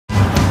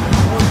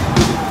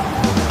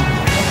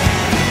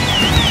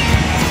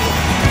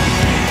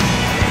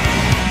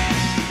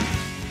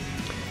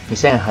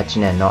2008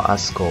年の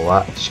ASCO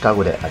はシカ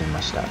ゴでありま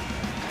した。も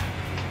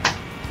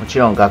ち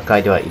ろん学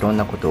会ではいろん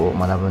なことを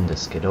学ぶんで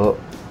すけど、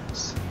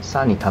さ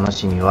らに楽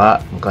しみ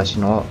は昔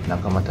の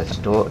仲間たち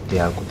と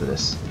出会うことで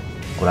す。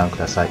ご覧く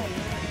ださい。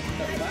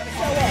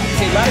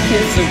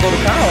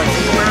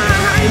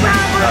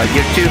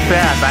You're too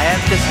fast. I have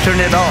just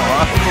turned it on.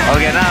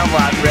 Okay, now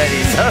I'm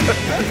ready.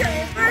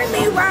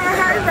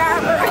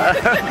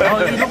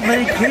 Oh, you look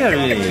very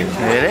clearly.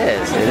 It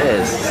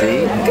is.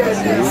 See?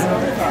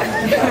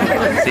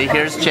 See,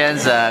 here's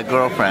Chen's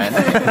girlfriend.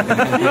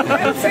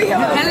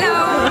 Hello.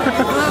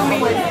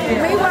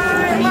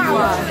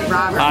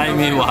 Hi,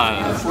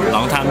 Miwan.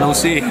 Long time no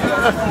see.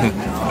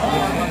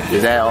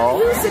 Is that all?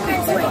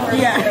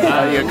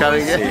 Yeah. You're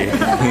coming in?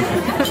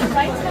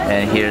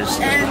 And here's...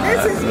 And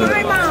this is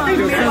my mom,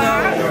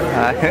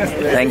 Hi.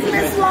 Thank you.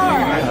 Miss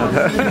Laura.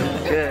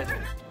 Good.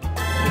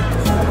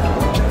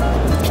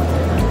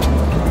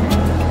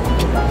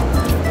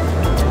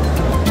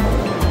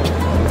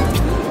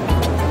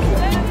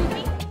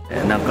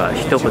 なんか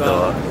一言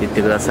言っ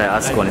てください。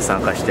アスコに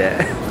参加して。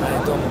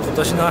今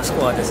年のアス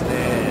コはですね、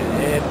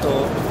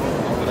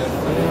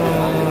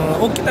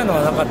大きなの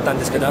はなかったん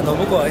ですけど、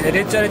僕は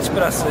LHRH プ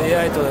ラス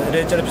AI と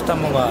LHRH タ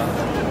モが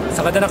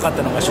差が出なかっ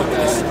たのがショック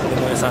です、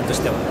モエさんとし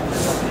ては。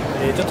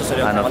ちょっとそ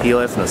れは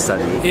POF のスタ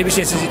ディ ABCSG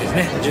です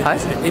ね、12で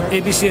すね、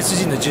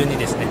ABCSG の12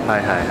ですね。は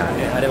いはいは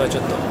い。あれはち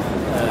ょっと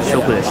ショ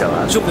ックでした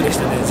わ。ショックでし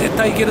たね。絶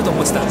対いけると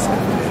思ってたんですけ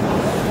どね。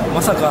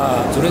まさ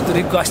かゾレト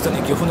リックアシト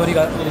に漁夫のり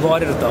が奪わ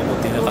れるとは思っ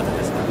ていなかった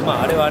です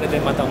が、あれはあれで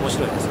また面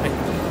白いですね。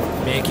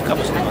免疫か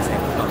もしれません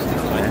が、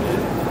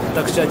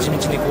私は地道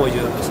にこうい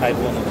う細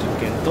胞の実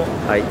験と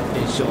臨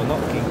床の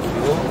研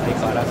究を相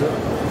変わらずして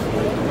お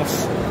りま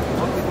す。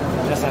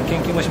皆さん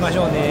研究もしまし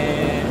ょう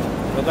ね。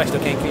若い人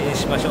研究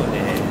しましょう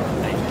ね。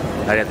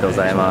ありがとうご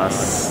ざいま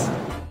す。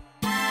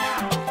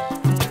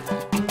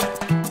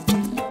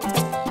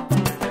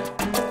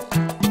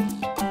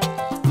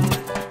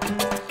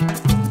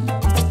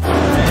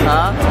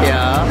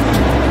Yeah.